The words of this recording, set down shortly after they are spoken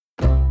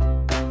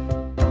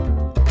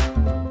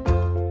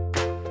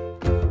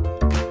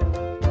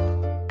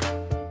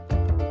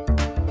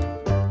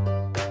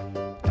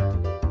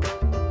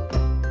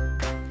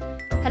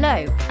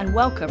and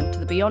welcome to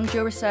the Beyond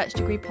Your Research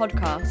Degree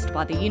podcast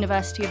by the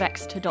University of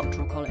Exeter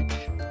Doctoral College.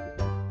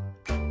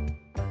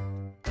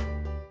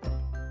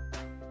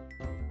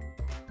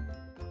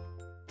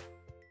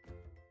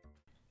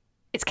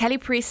 It's Kelly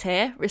Priest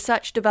here,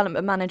 Research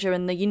Development Manager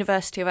in the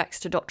University of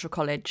Exeter Doctoral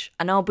College,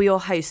 and I'll be your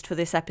host for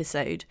this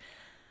episode.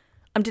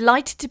 I'm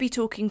delighted to be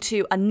talking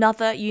to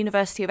another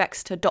University of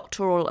Exeter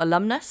doctoral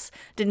alumnus,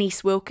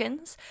 Denise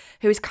Wilkins,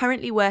 who is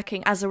currently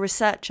working as a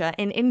researcher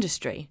in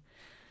industry.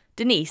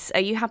 Denise, are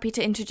you happy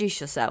to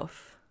introduce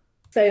yourself?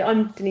 So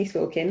I'm Denise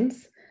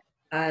Wilkins,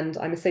 and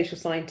I'm a social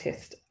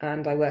scientist,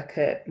 and I work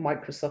at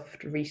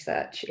Microsoft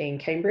Research in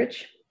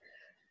Cambridge.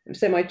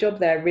 So my job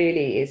there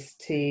really is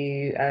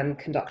to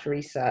conduct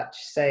research.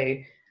 So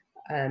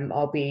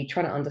I'll be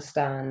trying to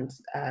understand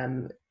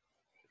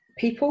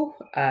people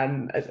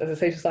as a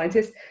social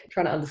scientist,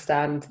 trying to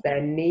understand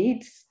their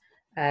needs,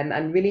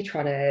 and really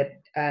trying to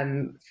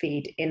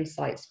feed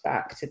insights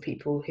back to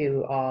people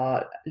who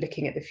are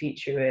looking at the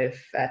future of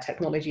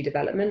technology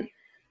development,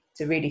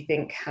 to really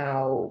think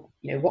how,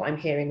 what I'm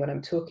hearing when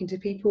I'm talking to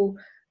people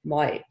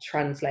might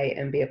translate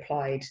and be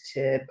applied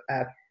to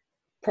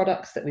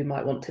products that we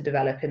might want to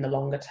develop in the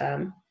longer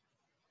term.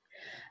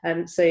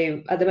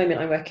 So at the moment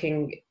I'm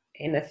working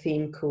in a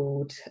theme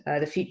called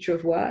the future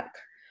of work.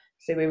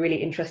 So we're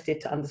really interested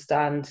to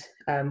understand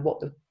what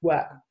the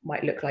work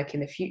might look like in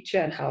the future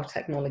and how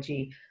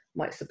technology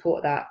might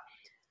support that.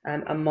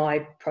 And my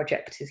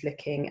project is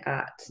looking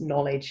at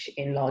knowledge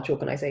in large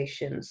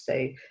organisations.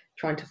 So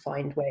trying to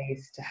find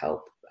ways to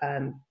help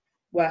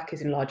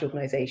workers in large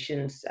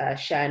organisations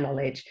share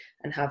knowledge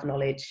and have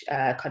knowledge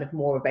kind of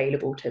more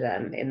available to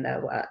them in their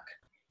work.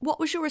 What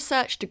was your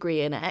research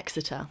degree in at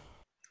Exeter?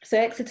 So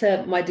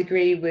Exeter, my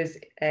degree was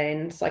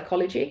in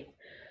psychology.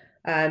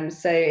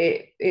 So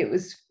it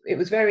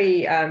was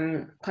very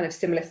kind of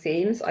similar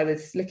themes. I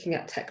was looking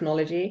at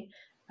technology,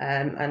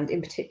 and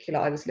in particular,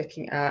 I was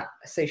looking at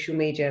social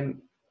media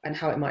and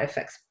how it might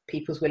affect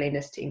people's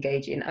willingness to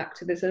engage in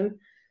activism.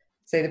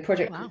 So the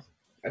project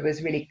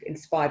was really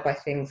inspired by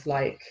things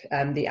like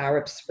the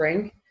Arab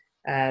Spring,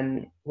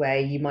 where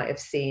you might have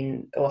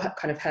seen or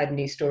kind of heard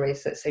news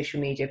stories that social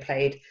media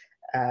played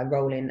a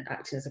role in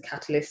acting as a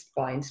catalyst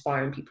by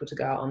inspiring people to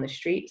go out on the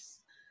streets.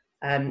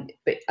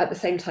 But at the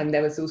same time,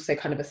 there was also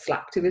kind of a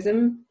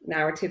slacktivism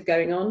narrative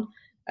going on,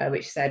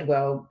 which said,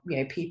 well,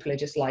 people are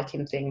just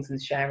liking things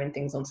and sharing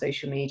things on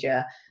social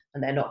media,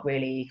 and they're not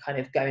really kind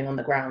of going on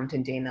the ground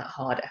and doing that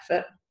hard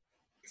effort.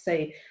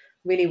 So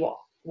really what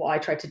I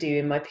tried to do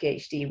in my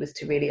PhD was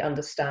to really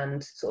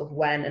understand sort of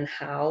when and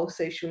how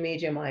social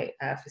media might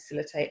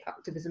facilitate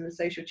activism and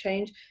social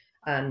change,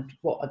 and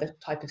what are the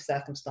type of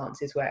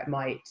circumstances where it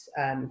might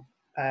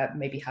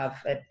maybe have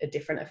a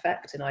different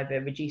effect and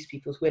either reduce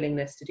people's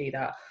willingness to do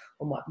that,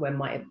 or when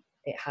might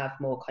it have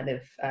more kind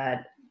of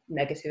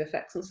negative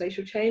effects on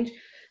social change.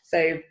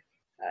 So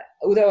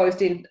although I was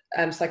doing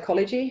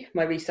psychology,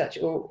 my research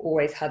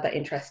always had that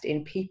interest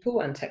in people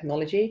and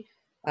technology,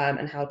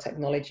 and how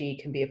technology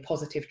can be a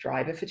positive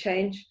driver for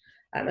change.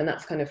 And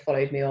that's kind of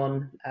followed me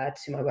on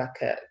to my work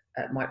at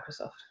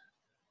Microsoft.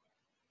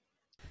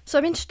 So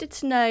I'm interested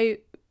to know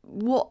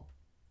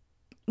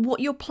what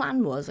your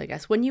plan was, I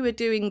guess, when you were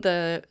doing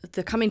the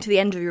coming to the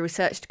end of your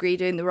research degree,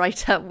 doing the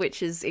write-up,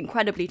 which is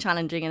incredibly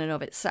challenging in and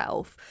of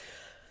itself.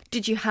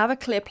 Did you have a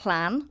clear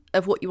plan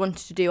of what you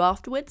wanted to do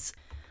afterwards?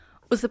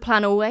 Was the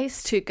plan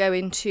always to go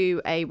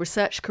into a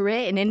research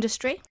career in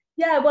industry?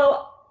 Yeah,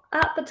 well,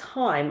 at the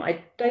time,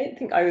 I don't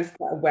think I was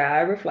that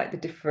aware of like the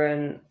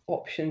different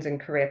options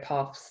and career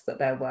paths that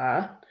there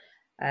were.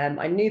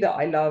 I knew that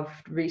I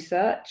loved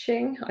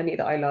researching. I knew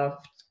that I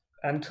loved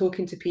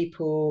talking to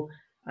people,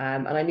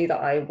 and I knew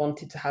that I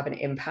wanted to have an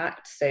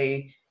impact. So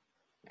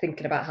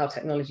thinking about how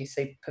technology is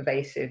so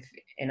pervasive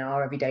in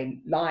our everyday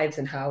lives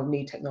and how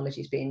new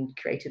technology is being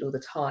created all the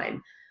time,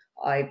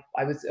 I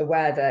was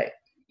aware that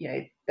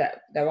that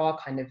there are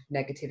kind of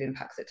negative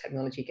impacts that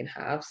technology can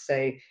have.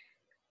 So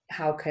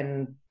how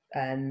can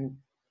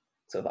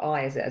sort of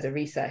I, as a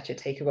researcher,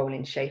 take a role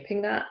in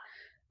shaping that?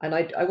 And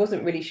I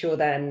wasn't really sure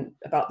then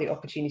about the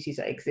opportunities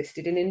that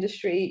existed in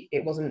industry.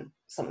 It wasn't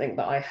something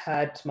that I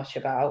heard much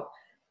about.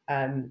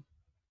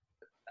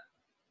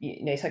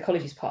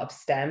 Psychology is part of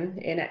STEM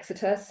in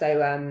Exeter.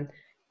 So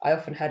I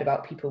often heard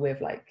about people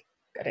with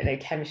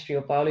chemistry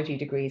or biology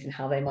degrees and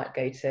how they might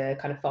go to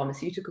kind of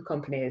pharmaceutical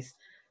companies.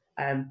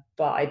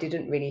 But I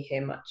didn't really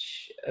hear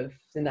much of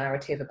the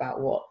narrative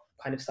about what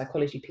kind of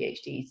psychology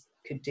PhDs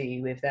could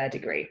do with their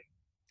degree.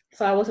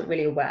 So I wasn't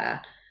really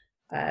aware.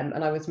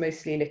 And I was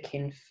mostly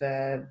looking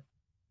for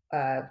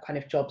kind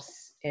of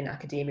jobs in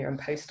academia and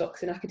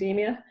postdocs in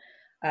academia.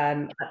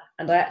 And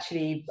I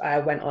actually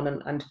went on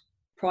and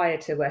prior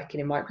to working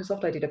in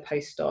Microsoft, I did a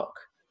postdoc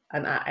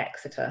at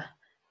Exeter.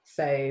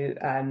 So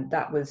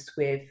that was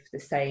with the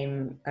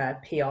same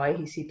PI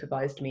who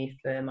supervised me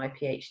for my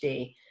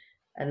PhD.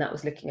 And that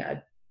was looking at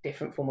a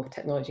different form of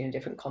technology in a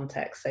different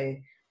context. So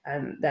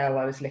there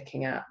I was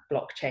looking at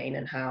blockchain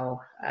and how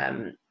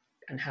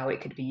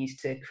it could be used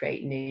to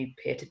create new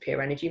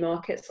peer-to-peer energy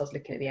markets. So I was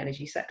looking at the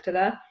energy sector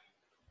there.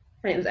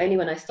 And it was only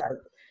when I started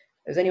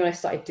it was only when I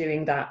started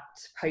doing that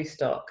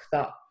postdoc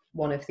that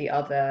one of the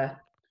other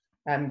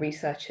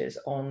researchers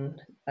on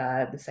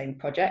the same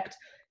project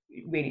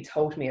really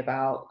told me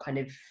about kind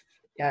of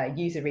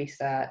user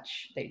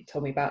research. They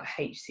told me about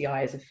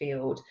HCI as a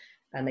field,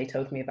 and they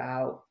told me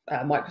about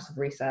Microsoft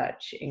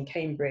Research in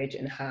Cambridge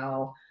and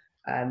how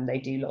they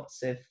do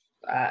lots of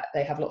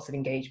they have lots of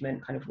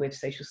engagement kind of with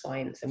social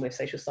science and with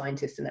social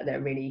scientists, and that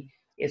there really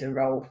is a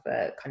role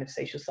for kind of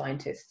social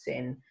scientists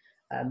in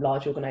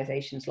large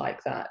organizations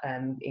like that,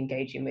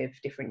 engaging with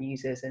different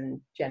users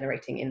and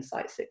generating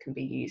insights that can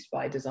be used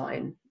by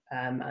design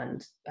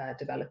and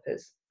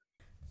developers.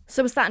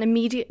 So was that an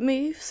immediate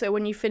move? So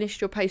when you finished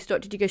your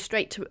postdoc, did you go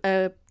straight to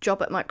a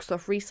job at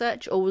Microsoft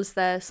Research, or was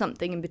there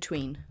something in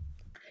between?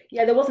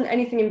 Yeah, there wasn't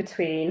anything in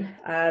between.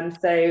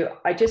 So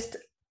I just,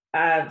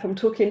 from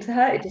talking to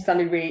her, it just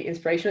sounded really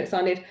inspirational. It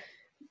sounded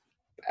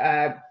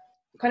kind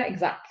of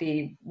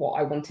exactly what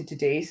I wanted to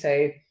do. So,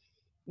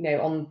 you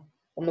know,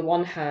 on the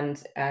one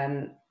hand,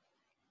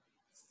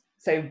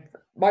 so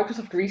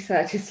Microsoft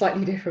Research is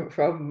slightly different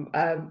from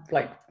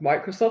like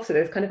Microsoft. So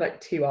there's kind of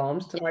like two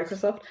arms to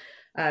Microsoft,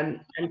 and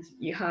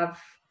you have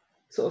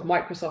sort of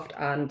Microsoft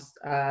and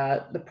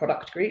the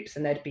product groups,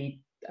 and they'd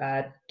be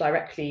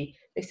directly.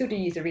 They still do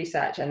user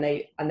research, and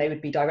they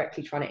would be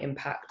directly trying to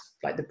impact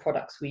like the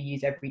products we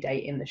use every day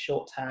in the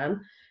short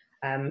term.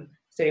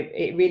 So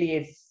it really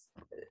is,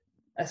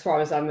 as far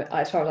as I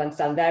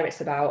understand, there it's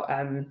about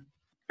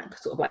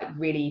sort of like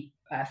really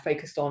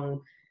focused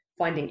on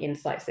finding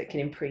insights that can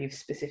improve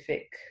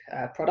specific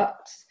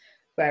products,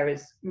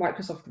 whereas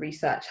Microsoft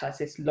Research has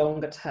this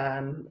longer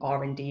term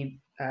R&D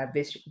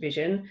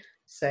vision.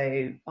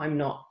 So I'm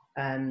not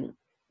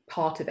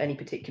part of any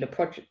particular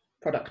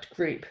product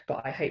group,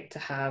 but I hope to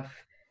have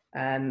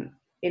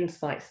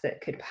insights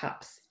that could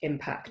perhaps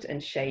impact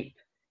and shape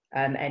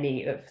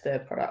any of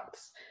the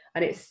products.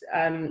 And it's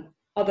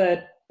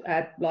other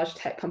large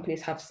tech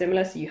companies have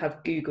similar. So you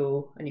have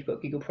Google, and you've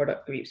got Google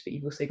product groups, but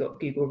you've also got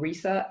Google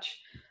Research.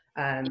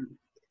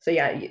 So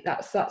yeah,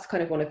 that's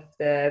kind of one of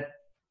the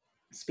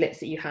splits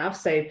that you have.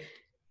 So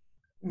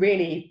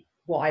really,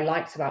 what I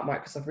liked about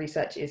Microsoft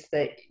Research is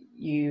that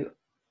you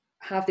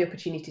have the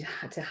opportunity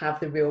to have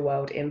the real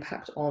world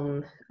impact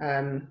on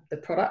the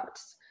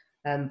products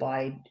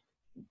by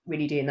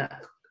really doing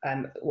that,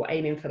 or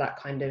aiming for that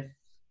kind of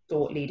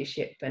thought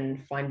leadership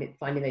and finding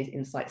those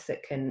insights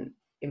that can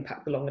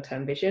impact the longer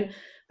term vision.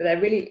 But there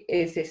really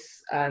is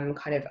this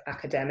kind of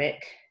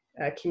academic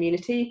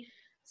community.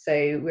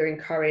 So we're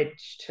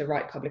encouraged to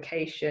write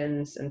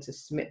publications and to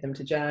submit them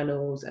to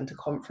journals and to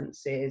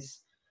conferences.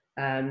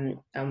 And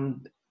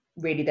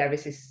really there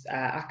is this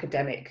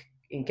academic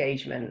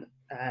engagement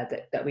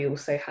that we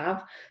also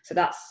have. So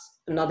that's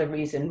another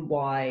reason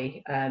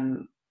why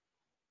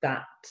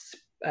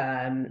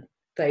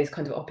those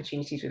kinds of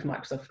opportunities with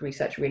Microsoft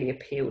Research really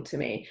appealed to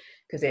me,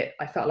 because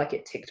I felt like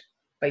it ticked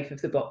both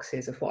of the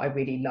boxes of what I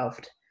really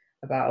loved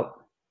about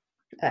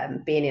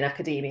being in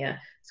academia.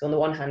 So on the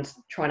one hand,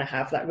 trying to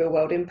have that real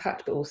world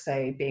impact, but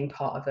also being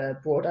part of a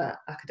broader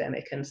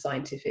academic and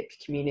scientific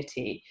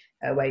community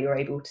where you're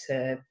able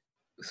to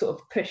sort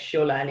of push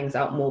your learnings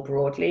out more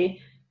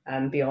broadly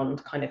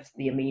beyond kind of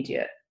the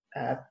immediate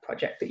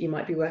project that you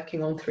might be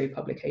working on through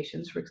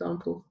publications, for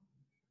example.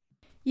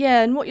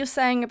 Yeah, and what you're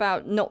saying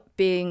about not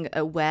being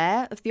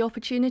aware of the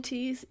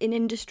opportunities in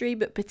industry,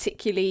 but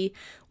particularly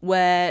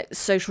where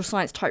social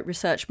science type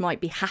research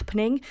might be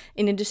happening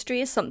in industry,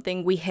 is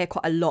something we hear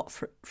quite a lot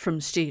from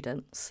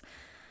students.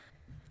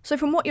 So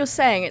from what you're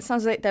saying, it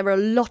sounds like there are a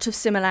lot of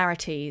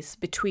similarities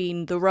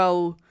between the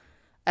role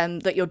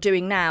that you're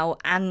doing now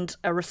and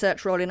a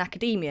research role in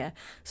academia.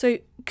 So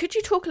could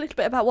you talk a little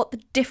bit about what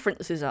the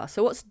differences are?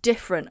 So what's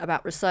different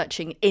about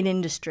researching in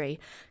industry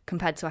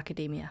compared to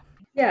academia?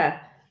 Yeah.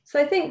 So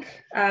I think,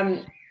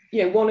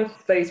 one of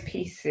those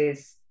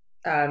pieces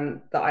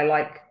that I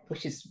like,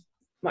 which is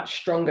much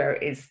stronger,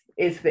 is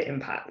the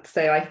impact.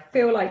 So I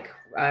feel like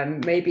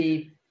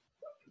maybe,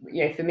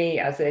 for me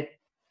as a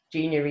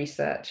junior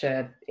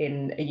researcher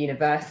in a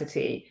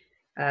university,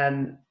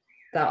 that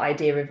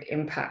idea of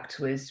impact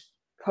was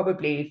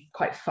probably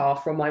quite far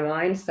from my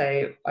mind.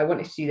 So I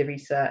wanted to do the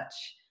research.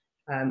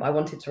 I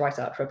wanted to write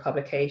up for a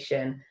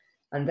publication.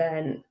 And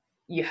then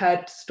you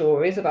heard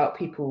stories about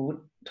people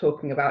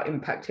talking about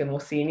impact who are more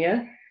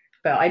senior,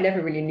 but I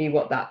never really knew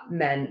what that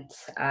meant.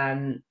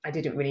 I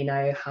didn't really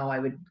know how I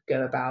would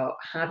go about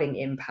having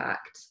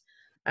impact.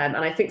 And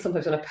I think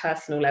sometimes on a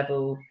personal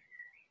level,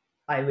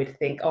 I would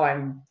think, oh,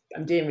 I'm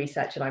doing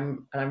research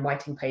and I'm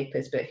writing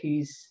papers, but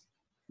who's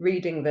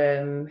reading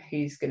them?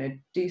 Who's going to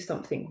do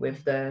something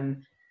with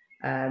them?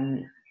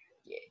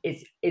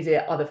 Is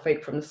it other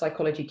folk from the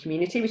psychology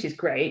community, which is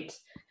great,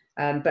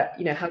 but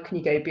how can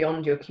you go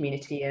beyond your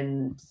community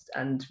and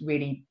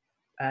really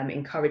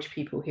encourage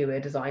people who are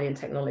designing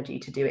technology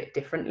to do it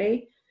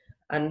differently?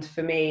 And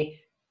for me,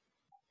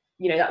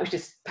 that was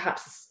just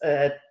perhaps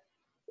a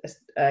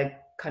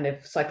kind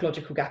of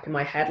psychological gap in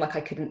my head. Like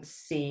I couldn't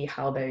see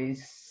how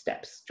those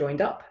steps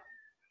joined up.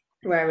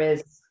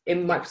 Whereas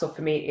in Microsoft,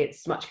 for me,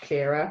 it's much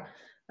clearer.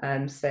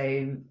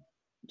 So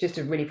just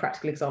a really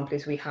practical example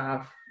is we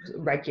have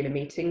regular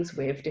meetings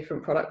with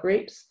different product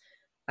groups,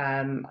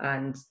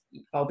 and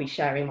I'll be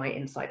sharing my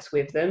insights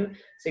with them.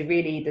 So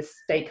really the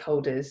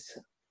stakeholders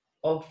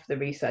of the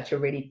research are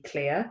really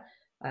clear,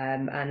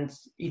 and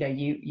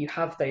you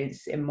have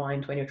those in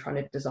mind when you're trying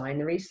to design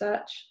the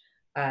research,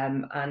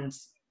 and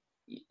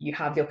you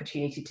have the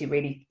opportunity to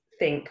really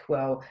think,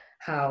 well,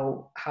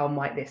 how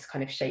might this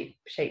kind of shape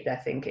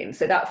their thinking.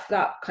 So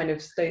that kind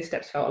of, those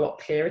steps felt a lot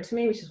clearer to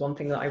me, which is one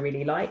thing that I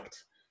really liked.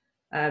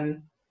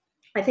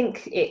 I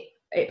think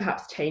it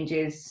perhaps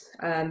changes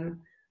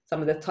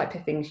some of the type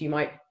of things you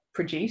might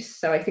produce.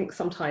 So I think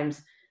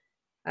sometimes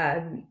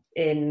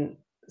in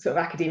sort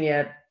of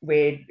academia,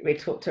 we're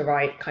taught to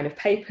write kind of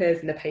papers,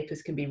 and the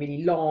papers can be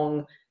really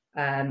long,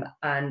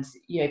 and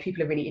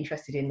people are really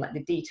interested in like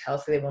the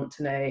details, so they want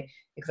to know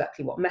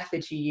exactly what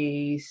methods you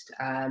used,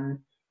 and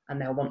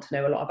they'll want to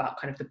know a lot about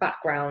kind of the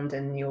background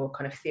and your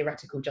kind of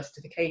theoretical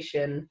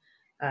justification,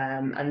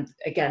 and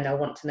again they'll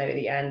want to know at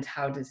the end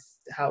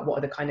what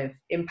are the kind of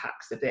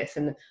impacts of this,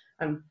 and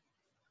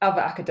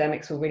other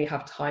academics will really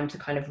have time to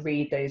kind of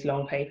read those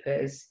long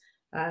papers,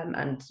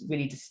 and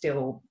really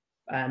distill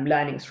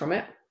learnings from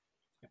it.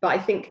 But I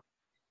think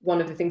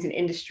one of the things in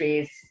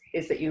industry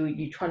is that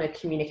you're trying to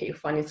communicate your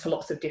findings to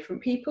lots of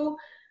different people,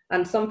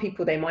 and some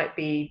people, they might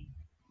be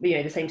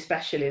the same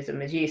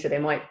specialism as you, so they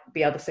might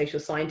be other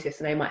social scientists,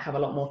 and they might have a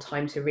lot more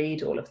time to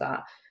read all of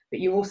that. But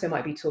you also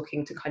might be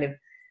talking to kind of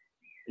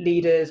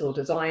leaders or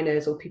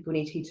designers or people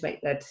needing to make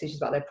their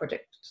decisions about their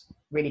project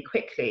really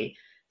quickly.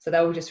 So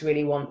they'll just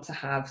really want to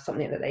have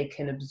something that they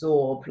can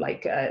absorb,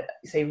 like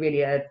say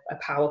really a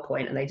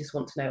PowerPoint, and they just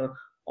want to know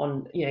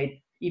on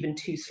even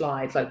 2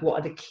 slides, like what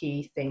are the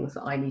key things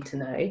that I need to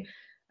know.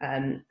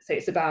 So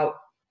it's about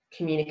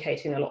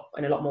communicating in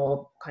a lot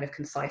more kind of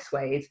concise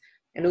ways,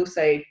 and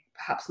also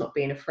perhaps not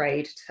being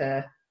afraid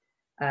to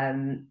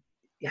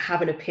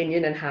have an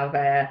opinion and have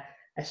a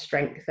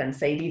strength and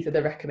say, these are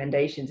the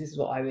recommendations, this is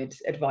what I would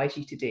advise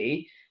you to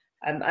do.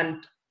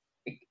 And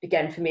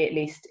again, for me, at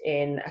least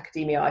in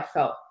academia, I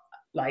felt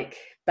like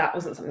that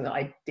wasn't something that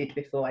I did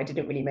before. I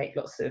didn't really make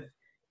lots of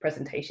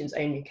presentations,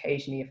 only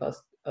occasionally if I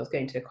was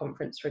going to a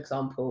conference, for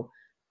example.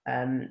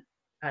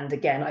 And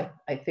again,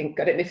 I think,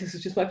 I don't know if this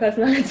was just my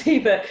personality,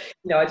 but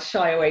I'd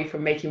shy away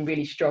from making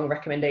really strong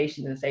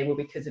recommendations and say, well,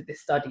 because of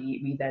this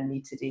study, we then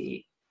need to do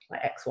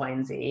like X, Y,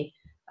 and Z.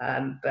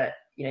 But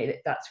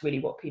that's really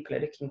what people are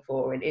looking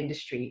for in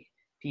industry,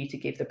 for you to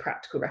give the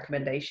practical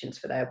recommendations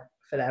for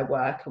their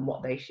work and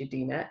what they should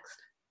do next.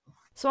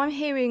 So I'm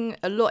hearing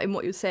a lot in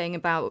what you're saying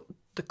about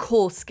the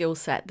core skill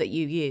set that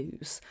you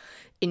use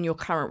in your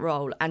current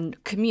role,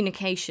 and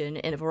communication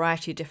in a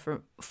variety of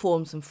different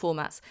forms and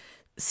formats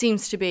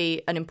seems to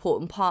be an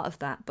important part of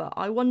that. But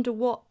I wonder,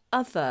 what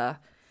other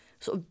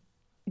sort of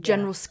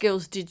general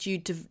skills did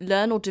you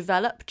learn or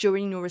develop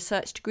during your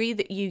research degree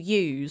that you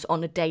use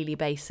on a daily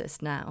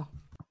basis now?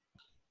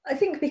 I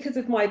think because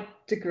of my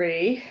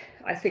degree,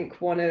 I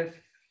think one of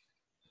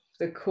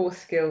the core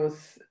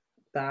skills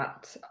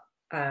that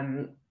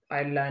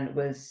I learned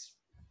was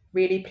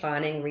really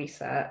planning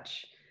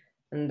research,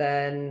 and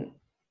then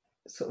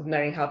sort of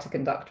knowing how to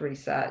conduct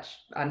research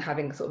and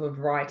having sort of a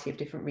variety of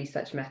different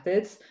research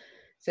methods.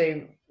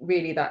 So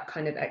really that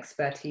kind of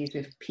expertise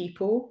with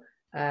people,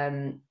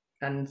 and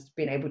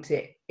being able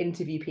to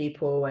interview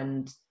people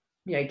and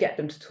get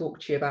them to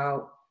talk to you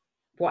about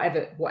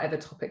whatever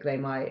topic they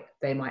might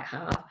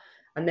have,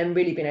 and then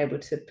really being able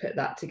to put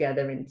that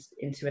together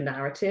into a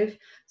narrative.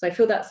 So I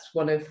feel that's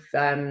one of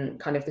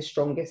kind of the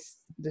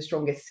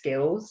strongest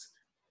skills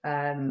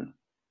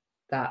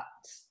that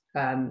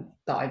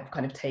I've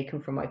kind of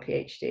taken from my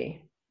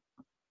PhD.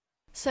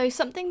 So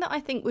something that I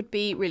think would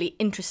be really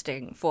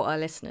interesting for our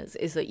listeners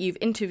is that you've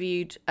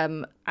interviewed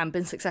and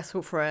been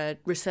successful for a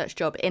research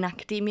job in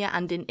academia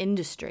and in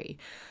industry.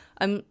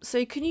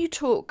 So can you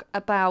talk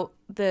about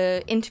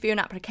the interview and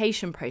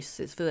application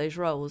processes for those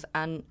roles,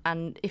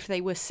 and if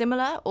they were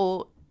similar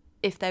or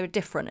if they were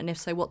different, and if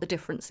so, what the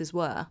differences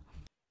were?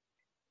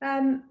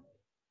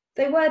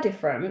 They were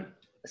different.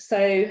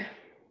 So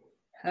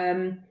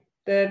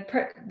the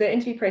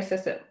interview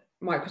process at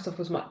Microsoft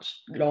was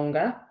much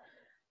longer.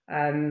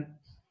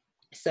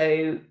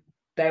 So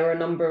there were a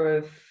number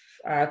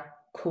of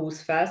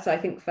calls first. So I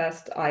think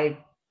first I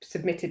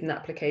submitted an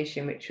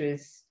application, which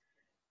was,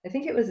 I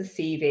think it was a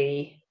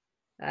CV,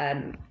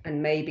 and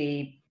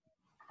maybe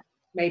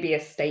a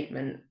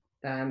statement,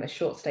 a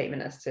short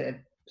statement as to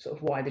sort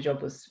of why the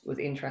job was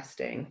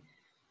interesting.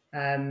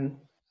 And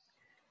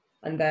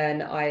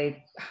then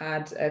I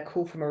had a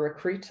call from a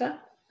recruiter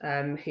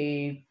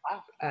who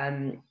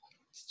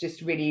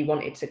just really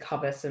wanted to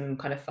cover some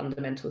kind of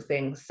fundamental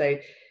things. So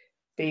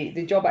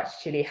the job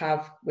actually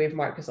have with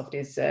Microsoft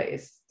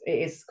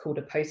is called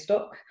a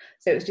postdoc.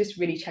 So it was just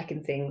really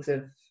checking things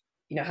of,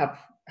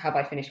 have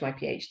I finished my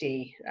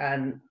PhD,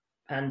 and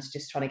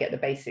just trying to get the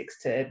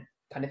basics to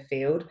kind of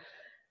field.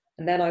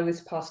 And then I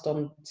was passed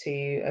on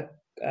to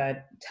a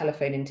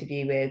telephone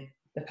interview with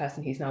the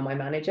person who's now my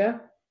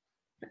manager.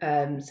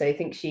 So I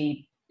think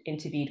she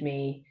interviewed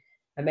me,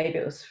 and maybe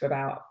it was for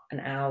about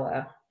an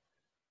hour.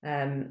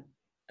 And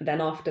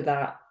then after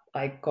that,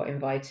 I got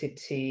invited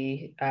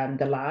to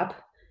the lab,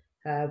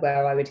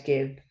 where I would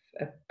give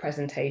a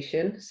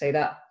presentation. So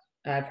that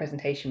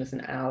presentation was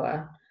an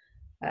hour.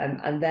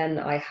 And then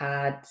I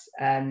had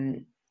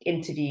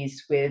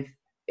interviews with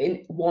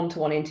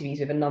one-to-one interviews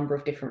with a number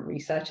of different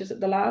researchers at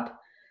the lab.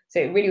 So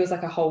it really was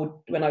like a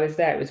whole, when I was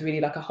there, it was really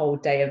like a whole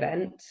day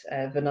event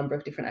of a number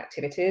of different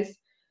activities.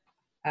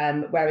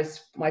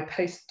 Whereas my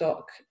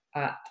postdoc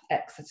at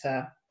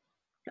Exeter,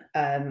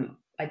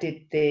 I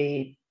did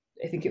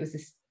I think it was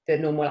the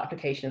normal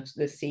application of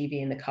the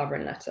CV and the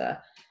covering letter.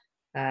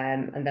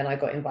 And then I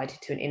got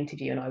invited to an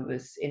interview, and I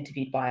was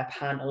interviewed by a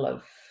panel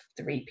of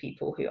 3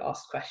 people who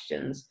asked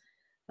questions.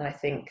 And I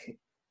think,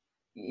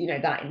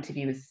 that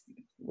interview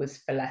was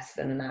for less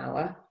than an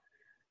hour.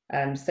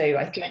 So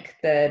I think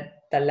the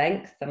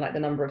length and like the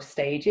number of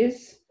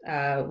stages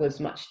was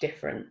much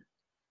different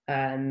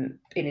in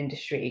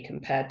industry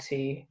compared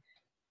to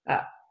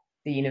at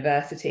the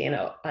university.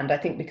 And I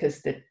think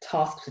because the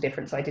tasks were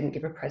different, so I didn't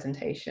give a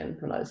presentation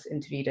when I was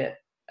interviewed at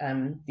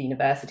the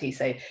university.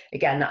 So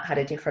again, that had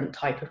a different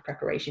type of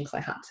preparation because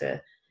I had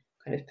to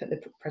kind of put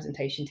the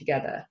presentation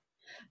together.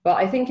 But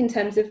I think in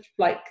terms of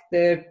like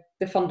the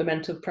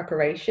fundamental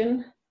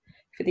preparation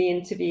for the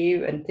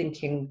interview and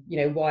thinking,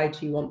 why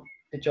do you want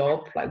the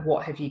job? Like,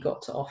 what have you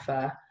got to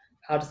offer?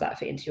 How does that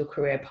fit into your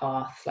career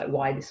path? Like,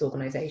 why this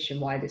organization?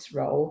 Why this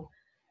role?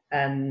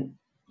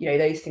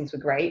 Those things were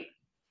great.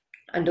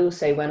 And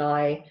also when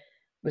I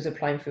was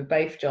applying for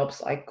both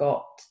jobs, I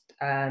got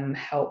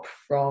help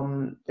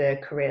from the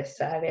career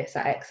service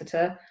at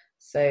Exeter.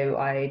 So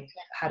I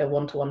had a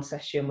one-to-one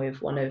session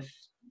with one of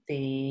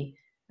the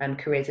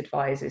careers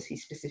advisors who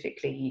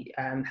specifically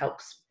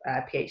helps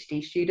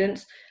PhD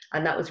students.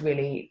 And that was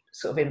really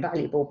sort of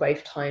invaluable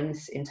both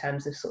times in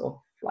terms of sort of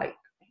like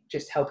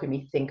just helping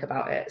me think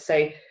about it.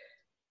 So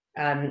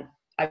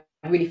I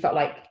really felt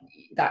like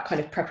that kind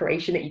of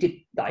preparation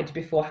that I did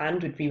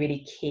beforehand would be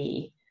really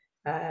key.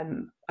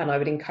 And I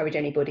would encourage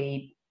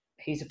anybody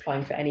who's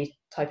applying for any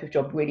type of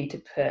job really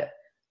to put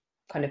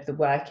kind of the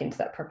work into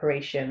that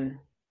preparation.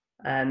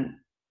 And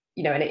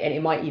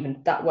it might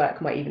even, that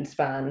work might even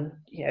span,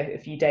 a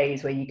few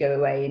days where you go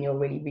away and you're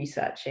really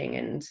researching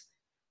and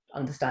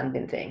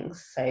understanding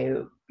things.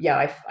 So yeah,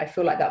 I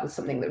feel like that was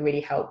something that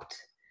really helped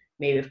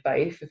me with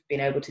both, of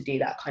being able to do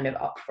that kind of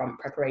upfront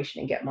preparation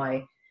and get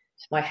my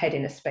head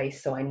in a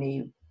space so I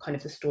knew kind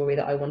of the story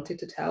that I wanted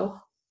to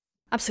tell.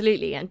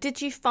 Absolutely. And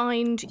did you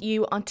find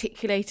you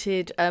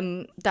articulated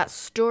that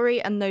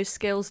story and those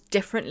skills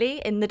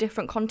differently in the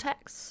different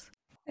contexts?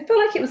 I feel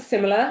like it was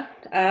similar.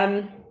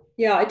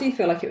 Yeah, I do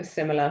feel like it was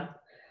similar.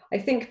 I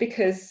think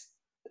because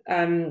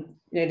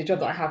the job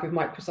that I have with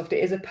Microsoft,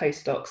 it is a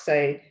postdoc,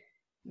 so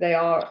they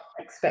are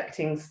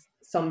expecting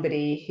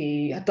somebody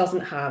who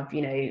doesn't have,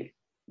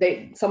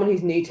 someone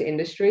who's new to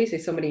industry, so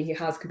somebody who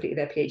has completed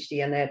their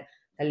PhD and they're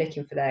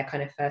looking for their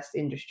kind of first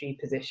industry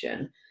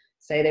position.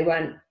 So they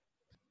weren't,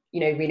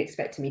 really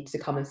expecting me to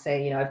come and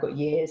say, I've got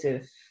years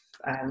of,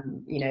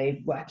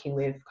 working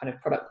with kind of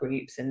product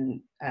groups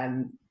and,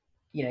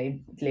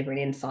 delivering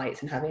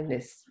insights and having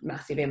this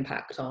massive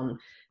impact on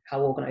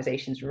how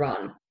organizations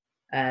run.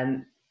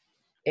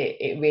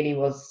 It really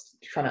was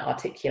trying to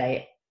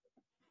articulate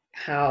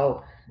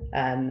how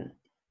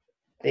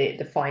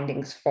the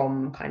findings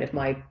from kind of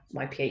my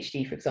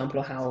PhD, for example,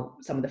 or how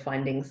some of the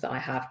findings that I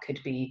have could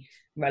be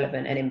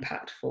relevant and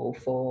impactful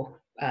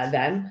for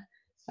them.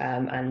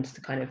 And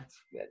the kind of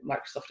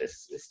Microsoft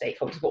as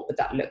stakeholders, what would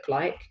that look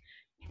like?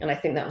 And I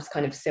think that was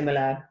kind of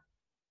similar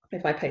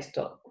with my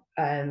postdoc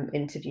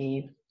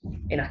interview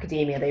in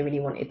academia. They really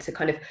wanted to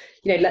kind of,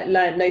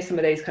 know some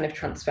of those kind of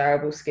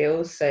transferable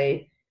skills. So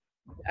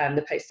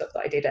the postdoc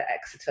that I did at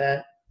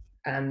Exeter,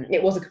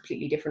 it was a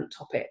completely different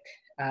topic,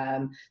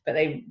 but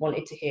they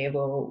wanted to hear,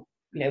 well,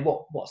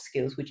 what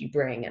skills would you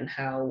bring, and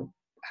how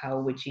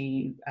would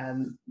you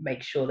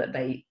make sure that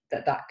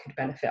that could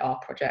benefit our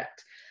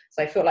project.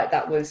 So I feel like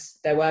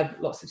there were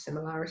lots of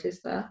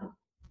similarities there.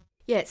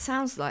 Yeah, it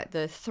sounds like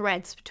the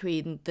threads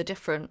between the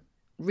different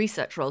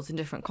research roles in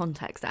different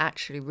contexts are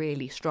actually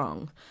really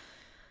strong.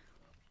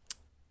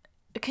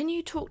 Can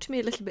you talk to me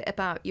a little bit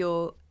about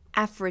your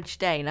average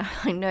day? Now,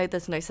 I know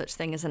there's no such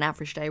thing as an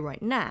average day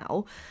right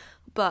now,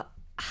 but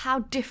how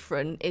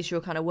different is your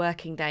kind of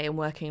working day and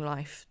working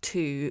life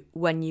to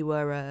when you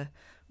were a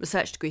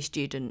research degree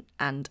student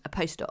and a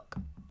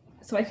postdoc?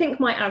 So I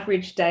think my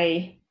average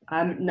day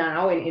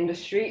now in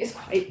industry is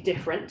quite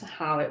different to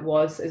how it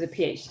was as a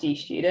PhD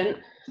student.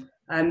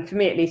 For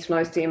me, at least, when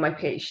I was doing my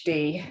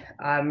PhD,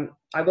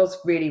 I was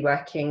really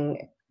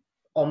working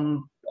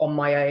on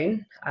my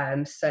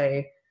own.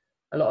 So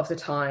a lot of the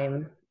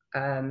time,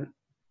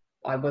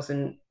 I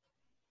wasn't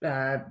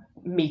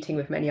meeting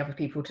with many other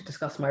people to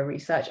discuss my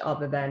research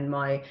other than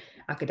my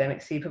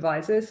academic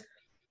supervisors.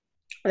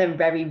 And then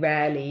very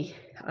rarely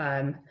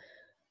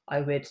I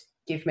would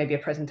give maybe a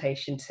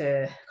presentation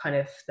to kind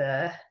of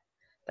the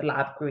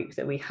lab group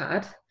that we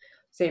had.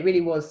 So it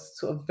really was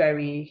sort of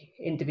very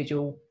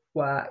individual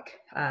work.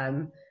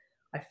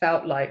 I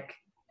felt like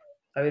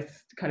I was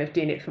kind of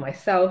doing it for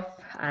myself,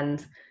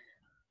 and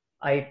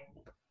I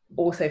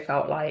also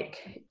felt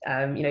like,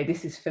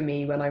 this is for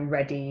me. When I'm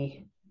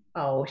ready,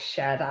 I'll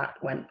share that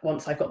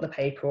once I've got the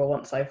paper, or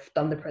once I've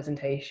done the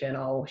presentation,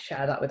 I'll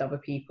share that with other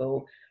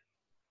people.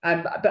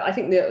 But I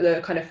think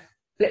the kind of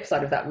flip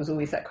side of that was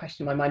always that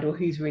question in my mind: well,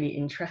 who's really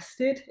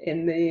interested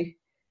in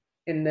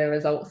the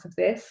results of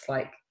this?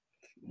 Like,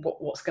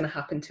 what's going to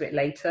happen to it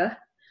later?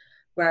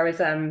 Whereas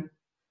in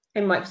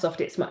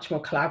Microsoft, it's much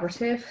more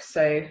collaborative.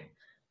 So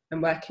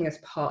I'm working as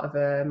part of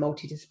a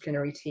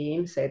multidisciplinary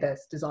team. So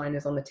there's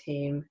designers on the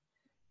team,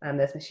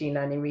 there's machine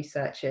learning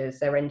researchers,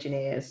 there are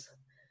engineers.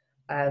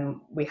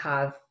 We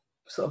have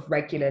sort of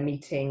regular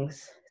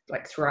meetings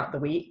like throughout the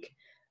week.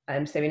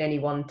 So in any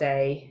one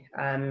day,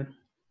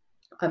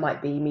 I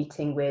might be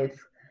meeting with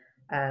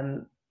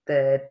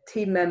the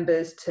team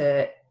members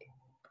to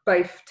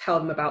both tell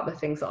them about the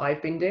things that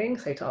I've been doing,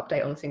 so to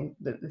update on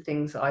the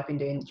things that I've been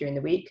doing during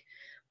the week,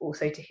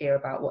 also to hear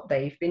about what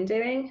they've been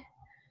doing.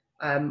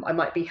 I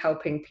might be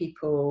helping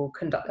people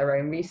conduct their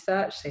own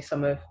research. So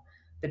some of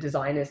the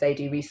designers, they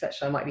do research,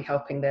 so I might be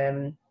helping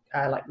them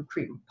like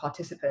recruit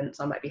participants.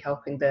 I might be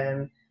helping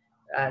them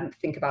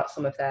think about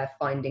some of their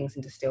findings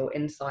and distill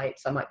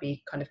insights. I might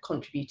be kind of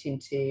contributing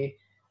to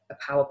a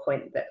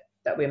PowerPoint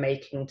that we're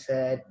making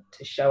to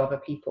show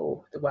other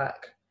people the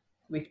work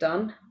we've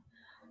done.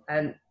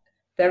 And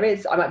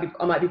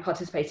I might be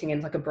participating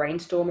in like a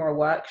brainstorm or a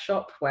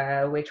workshop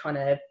where we're trying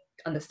to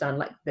understand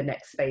like the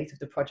next phase of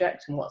the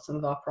project and what some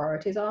of our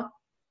priorities are.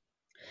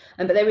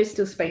 But there is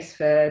still space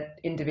for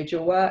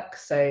individual work.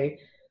 So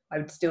I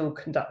would still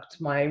conduct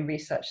my own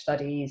research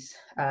studies.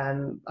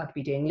 I'd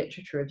be doing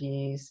literature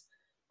reviews.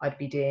 I'd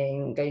be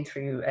going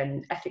through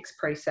an ethics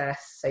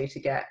process. So to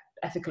get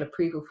ethical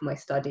approval for my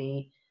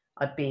study,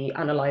 I'd be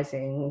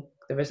analysing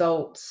the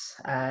results,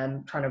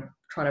 trying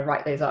to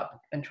write those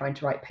up and trying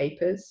to write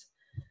papers.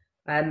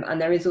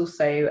 And there is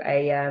also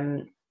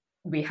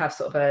we have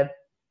sort of a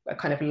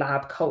kind of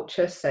lab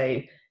culture.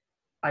 So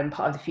I'm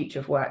part of the Future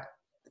of Work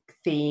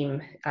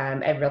theme.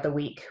 Every other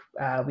week,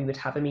 we would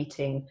have a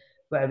meeting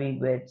where we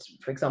would,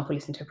 for example,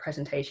 listen to a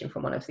presentation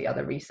from one of the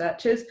other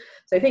researchers.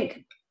 So I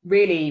think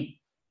really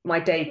my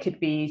day could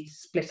be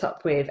split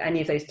up with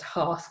any of those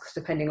tasks,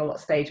 depending on what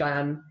stage I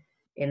am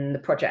in the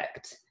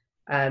project.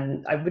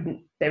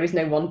 There is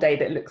no one day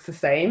that looks the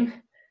same.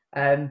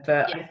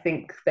 But I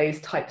think those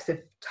types of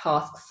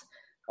tasks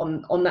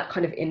on that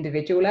kind of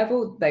individual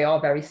level, they are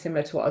very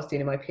similar to what I was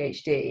doing in my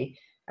PhD.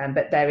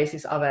 But there is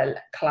this other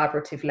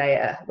collaborative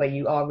layer where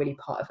you are really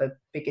part of a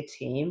bigger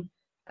team,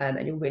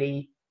 and you're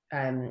really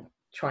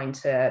trying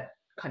to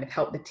kind of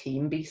help the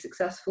team be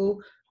successful,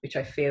 which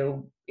I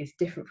feel is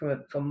different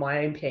from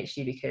my own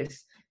PhD,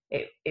 because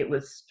it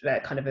was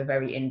kind of a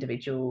very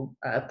individual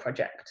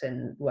project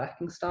and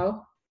working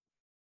style.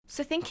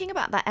 So thinking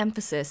about that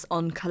emphasis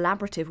on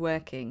collaborative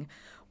working,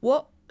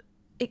 what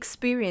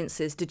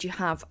experiences did you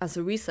have as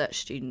a research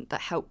student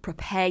that helped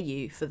prepare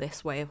you for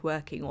this way of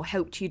working, or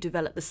helped you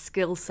develop the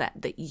skill set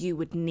that you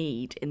would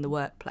need in the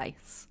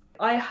workplace?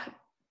 I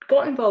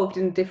got involved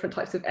in different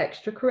types of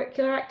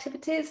extracurricular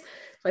activities.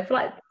 So I feel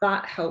like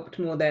that helped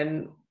more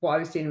than what I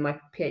was doing in my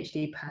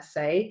PhD per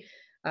se.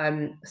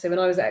 So when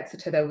I was at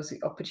Exeter, there was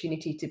the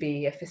opportunity to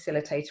be a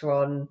facilitator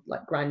on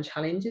like Grand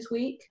Challenges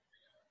Week.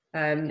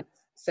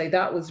 So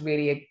that was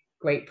really a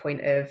great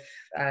point of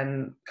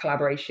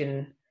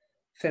collaboration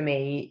for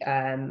me,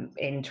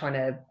 in trying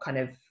to kind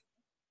of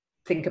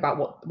think about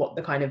what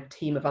the kind of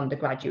team of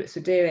undergraduates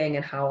are doing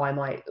and how I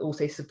might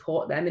also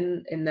support them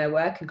in their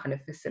work and kind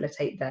of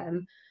facilitate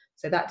them.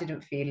 So that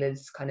didn't feel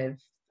as kind of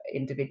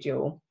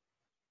individual.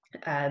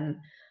 There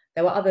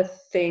were other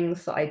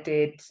things that I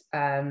did.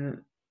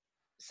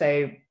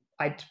 So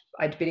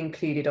I'd been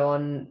included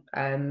on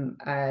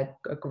a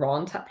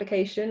grant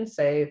application.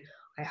 So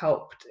I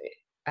helped.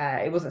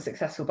 It wasn't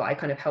successful, but I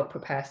kind of helped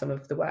prepare some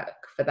of the work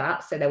for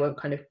that. So there were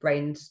kind of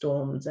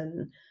brainstorms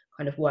and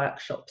kind of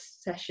workshop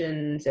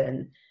sessions,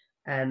 and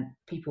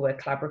people were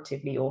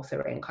collaboratively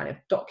authoring kind of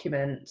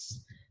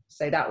documents.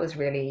 So that was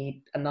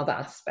really another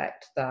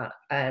aspect that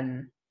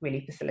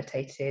really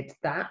facilitated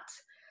that.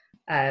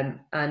 And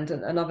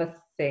another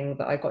thing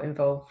that I got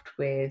involved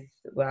with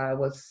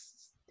was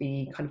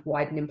the kind of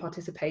widening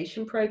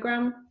participation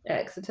program at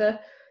Exeter.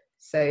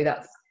 So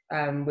that's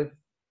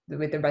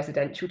with the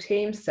residential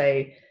team.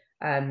 So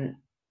and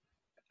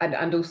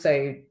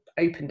also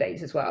open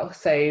days as well.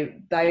 So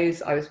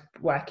those, I was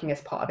working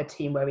as part of a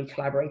team where we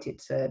collaborated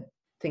to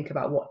think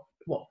about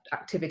what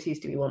activities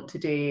do we want to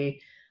do,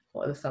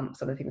 what are some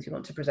of the things we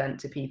want to present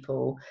to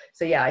people.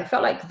 So yeah, I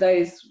felt like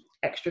those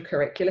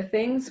extracurricular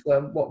things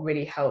were what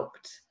really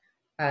helped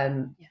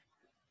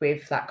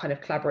with that kind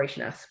of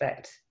collaboration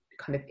aspect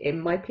kind of in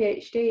my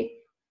PhD.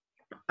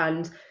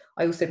 And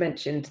I also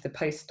mentioned the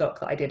postdoc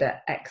that I did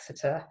at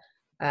Exeter.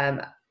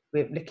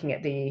 We're looking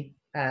at the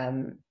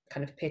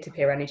kind of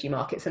peer-to-peer energy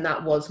markets, and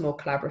that was more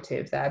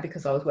collaborative there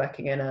because I was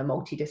working in a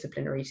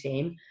multidisciplinary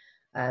team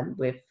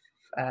with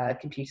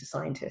computer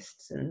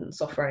scientists and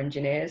software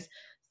engineers.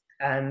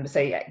 So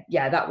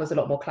yeah, that was a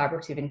lot more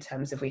collaborative in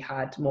terms of we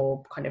had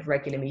more kind of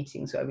regular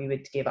meetings where we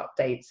would give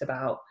updates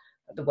about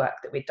the work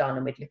that we'd done,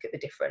 and we'd look at the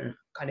different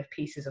kind of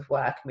pieces of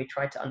work, and we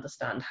tried to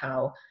understand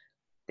how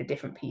the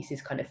different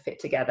pieces kind of fit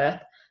together.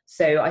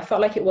 So I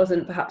felt like it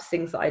wasn't perhaps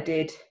things that I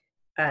did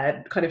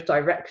kind of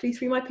directly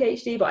through my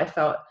PhD, but I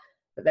felt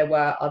that there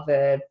were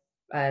other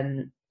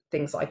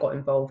things that I got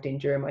involved in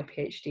during my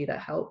PhD that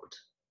helped.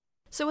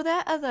 So were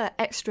there other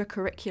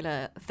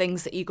extracurricular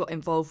things that you got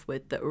involved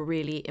with that were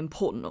really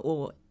important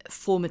or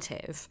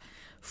formative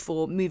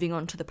for moving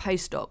on to the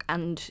postdoc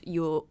and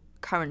your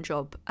current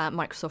job at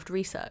Microsoft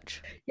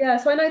Research? Yeah,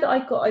 so I know that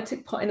I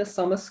took part in a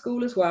summer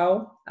school as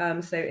well.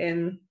 So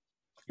in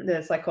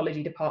the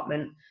psychology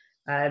department,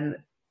 and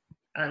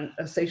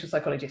as social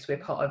psychologists, we're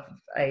part of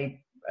a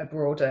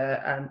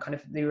broader kind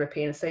of the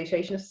European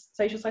Association of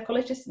Social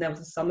Psychologists, and there was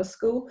a summer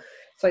school.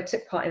 So I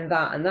took part in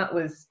that, and that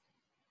was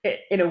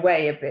in a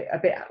way a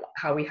bit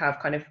how we have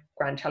kind of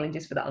grand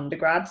challenges for the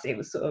undergrads. It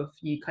was sort of,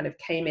 you kind of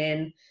came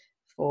in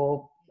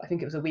for, I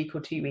think it was a week or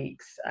 2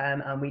 weeks,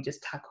 and we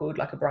just tackled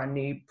like a brand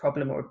new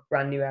problem or a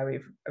brand new area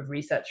of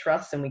research for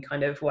us, and we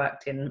kind of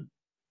worked in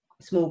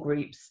small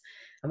groups,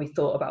 and we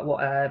thought about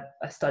what a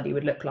study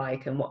would look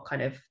like and what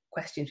kind of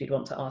questions we'd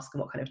want to ask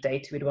and what kind of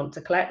data we'd want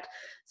to collect.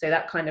 So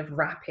that kind of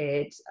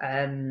rapid,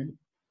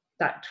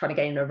 that trying to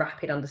gain a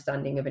rapid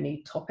understanding of a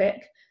new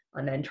topic,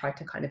 and then try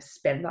to kind of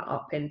spin that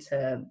up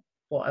into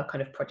what a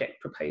kind of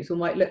project proposal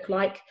might look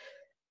like,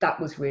 that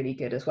was really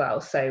good as well.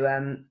 So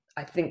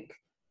I think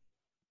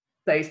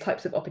those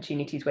types of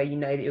opportunities where you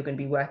know that you're going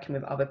to be working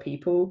with other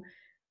people,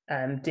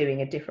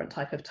 doing a different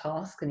type of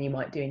task than you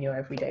might do in your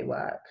everyday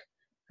work,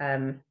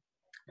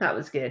 that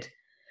was good.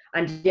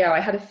 And yeah, I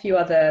had a few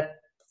other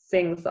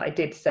things that I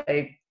did. So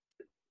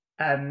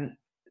I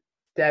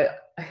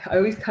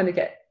always kind of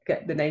get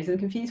the names of them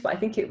confused, but I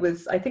think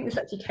this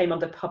actually came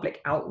under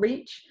public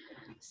outreach.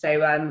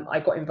 So I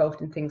got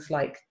involved in things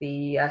like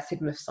the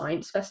Sidmouth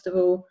Science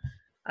Festival,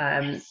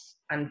 and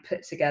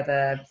put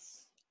together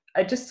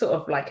just sort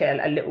of like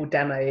a little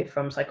demo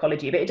from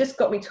psychology, but it just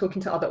got me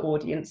talking to other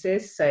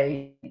audiences.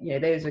 So,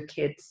 those were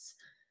kids,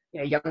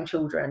 young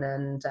children,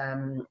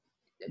 and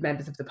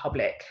members of the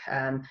public.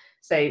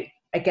 So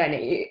again,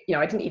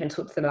 I didn't even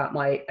talk to them about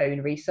my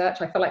own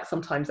research. I feel like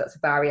sometimes that's a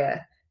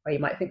barrier where you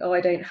might think, oh,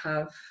 I don't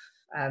have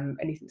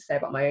anything to say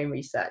about my own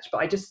research, but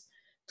I just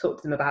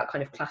talked to them about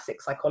kind of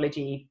classic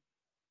psychology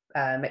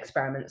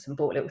experiments, and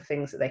bought little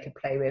things that they could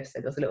play with. So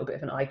there was a little bit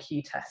of an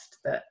IQ test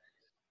that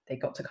they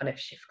got to kind of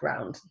shift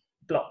around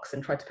blocks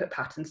and try to put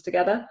patterns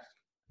together.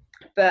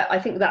 But I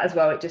think that as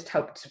well, it just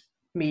helped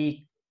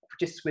me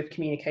just with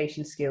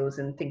communication skills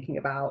and thinking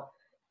about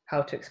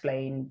how to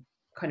explain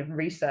kind of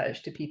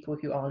research to people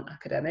who aren't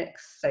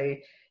academics. So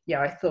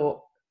yeah, I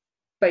thought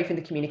both in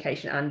the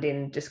communication and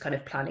in just kind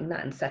of planning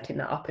that and setting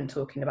that up and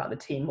talking about the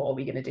team, what are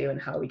we going to do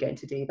and how are we going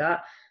to do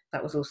that,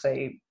 that was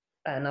also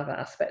another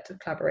aspect of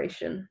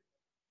collaboration.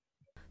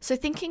 So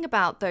thinking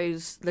about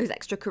those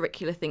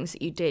extracurricular things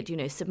that you did,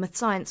 Sidmouth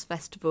Science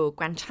Festival,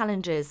 Grand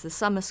Challenges, the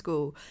summer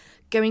school,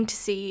 going to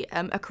see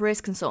a careers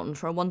consultant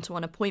for a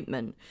one-to-one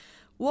appointment,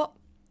 what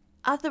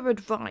other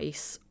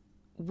advice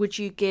would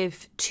you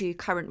give to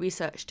current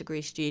research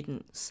degree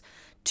students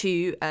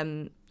to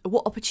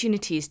what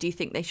opportunities do you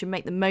think they should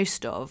make the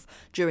most of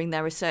during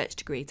their research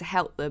degree to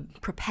help them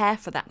prepare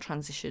for that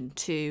transition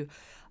to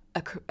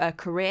a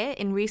career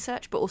in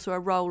research, but also a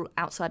role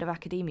outside of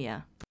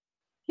academia?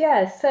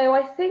 Yeah, so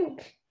I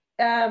think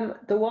the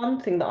one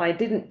thing that I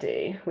didn't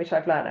do, which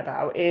I've learned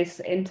about,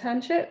 is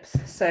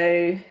internships.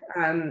 So,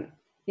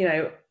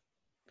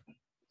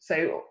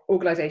 so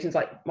organizations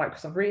like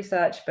Microsoft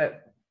Research,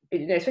 but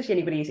especially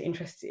anybody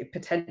who's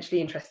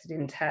potentially interested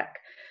in tech,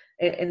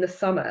 in the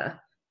summer,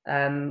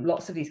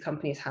 lots of these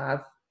companies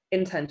have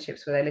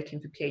internships where they're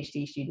looking for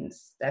PhD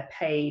students. They're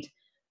paid,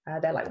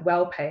 they're like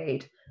well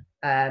paid,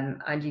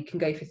 and you can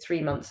go for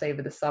 3 months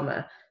over the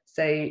summer.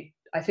 So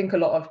I think a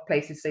lot of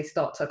places, they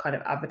start to kind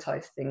of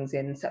advertise things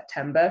in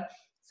September.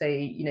 So,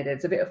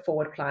 there's a bit of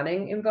forward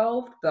planning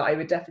involved, but I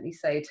would definitely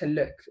say to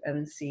look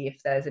and see if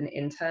there's an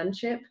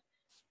internship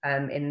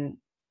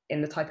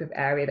in the type of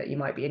area that you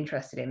might be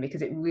interested in,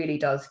 because it really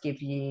does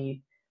give you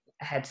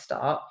a head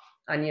start.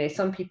 And,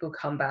 some people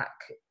come back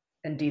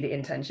and do the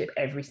internship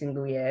every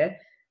single year.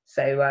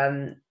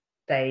 So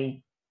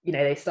they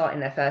start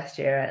in their first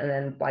year, and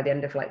then by the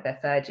end of like their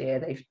third year,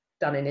 they've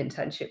done an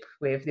internship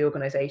with the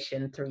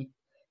organization three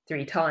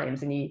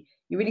times, and you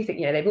really think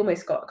they've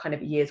almost got kind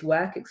of a year's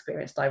work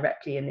experience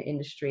directly in the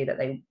industry that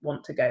they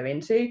want to go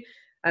into.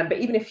 But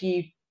even if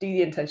you do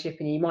the internship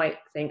and you might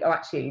think, oh,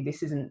 actually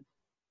this isn't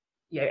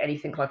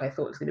anything like I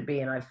thought it was going to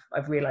be, and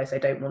I've realized I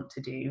don't want to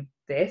do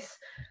this,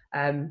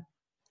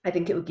 I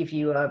think it will give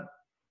you a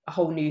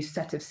whole new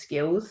set of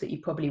skills that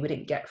you probably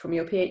wouldn't get from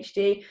your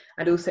PhD,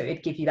 and also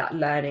it'd give you that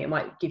learning. It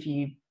might give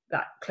you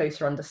that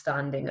closer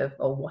understanding of,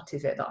 oh, what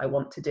is it that I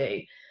want to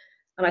do.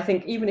 And I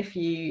think even if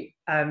you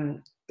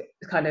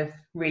kind of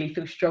really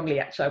feel strongly,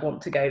 actually, I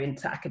want to go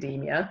into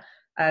academia,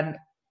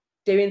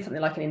 doing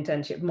something like an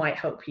internship might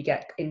help you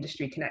get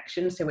industry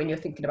connections. So when you're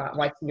thinking about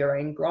writing your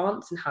own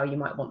grants and how you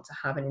might want to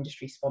have an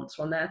industry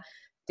sponsor on there,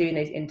 doing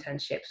those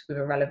internships with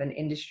a relevant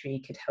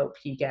industry could help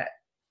you get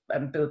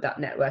build that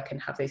network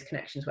and have those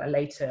connections where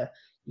later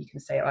you can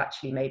say, oh,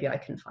 actually, maybe I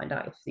can find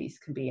out if these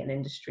can be an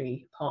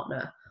industry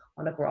partner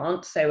on a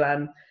grant. So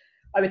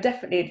I would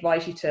definitely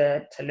advise you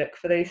to look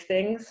for those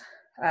things.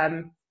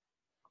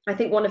 I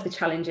think one of the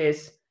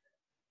challenges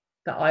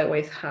that I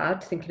always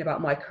had thinking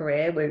about my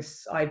career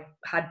was I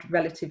had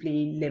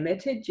relatively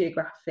limited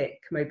geographic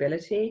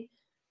mobility.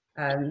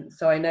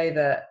 So I know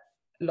that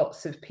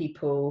lots of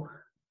people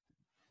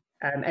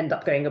end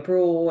up going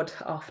abroad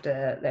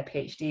after their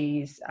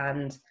PhDs.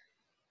 And,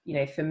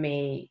 for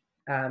me,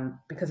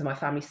 because of my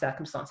family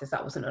circumstances,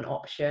 that wasn't an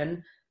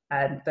option.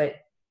 But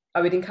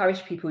I would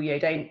encourage people,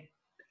 don't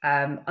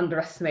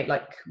underestimate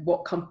like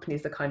what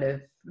companies are kind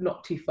of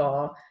not too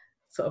far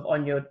sort of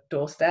on your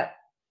doorstep.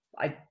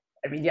 I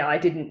mean, I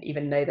didn't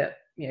even know that,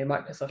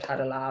 Microsoft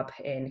had a lab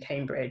in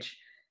Cambridge,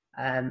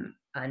 and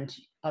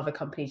other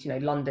companies,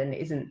 London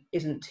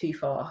isn't too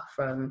far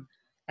from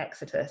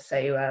Exeter.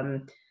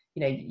 So,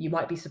 you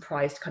might be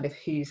surprised kind of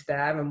who's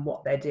there and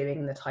what they're doing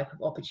and the type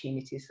of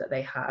opportunities that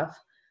they have.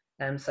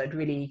 So I'd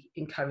really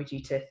encourage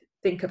you to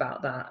think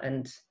about that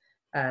and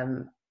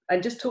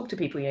just talk to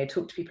people,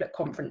 talk to people at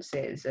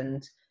conferences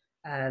and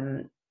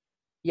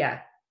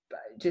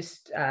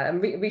just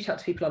reach out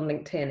to people on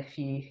LinkedIn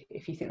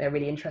if you think they're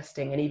really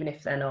interesting. And even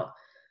if they're not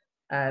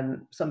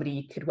somebody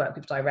you could work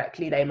with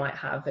directly, they might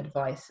have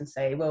advice and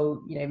say,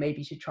 well, maybe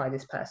you should try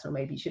this person, or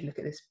maybe you should look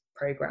at this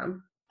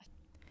program.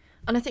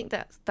 And I think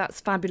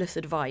that's fabulous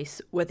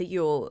advice, whether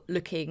you're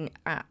looking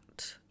at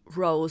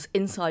roles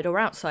inside or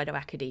outside of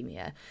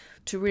academia,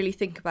 to really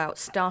think about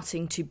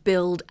starting to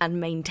build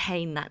and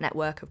maintain that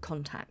network of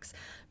contacts.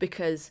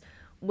 Because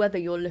whether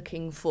you're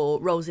looking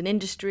for roles in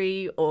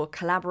industry or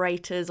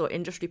collaborators or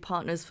industry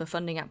partners for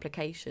funding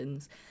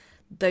applications,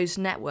 those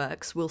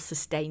networks will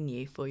sustain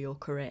you for your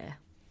career.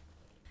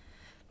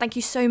 Thank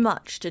you so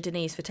much to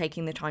Denise for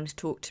taking the time to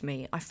talk to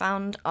me. I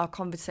found our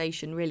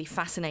conversation really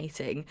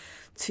fascinating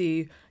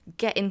to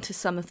get into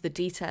some of the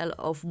detail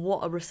of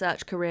what a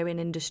research career in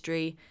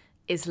industry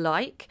is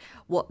like,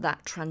 what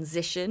that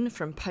transition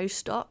from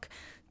postdoc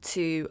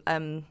to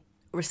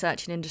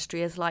research in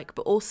industry is like,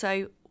 but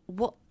also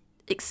what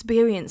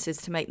experiences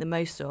to make the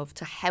most of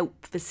to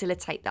help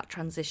facilitate that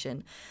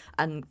transition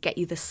and get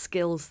you the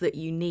skills that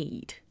you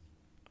need.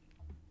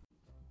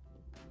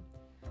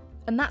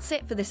 And that's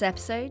it for this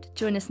episode.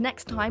 Join us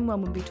next time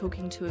when we'll be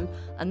talking to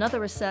another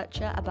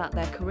researcher about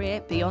their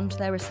career beyond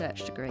their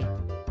research degree.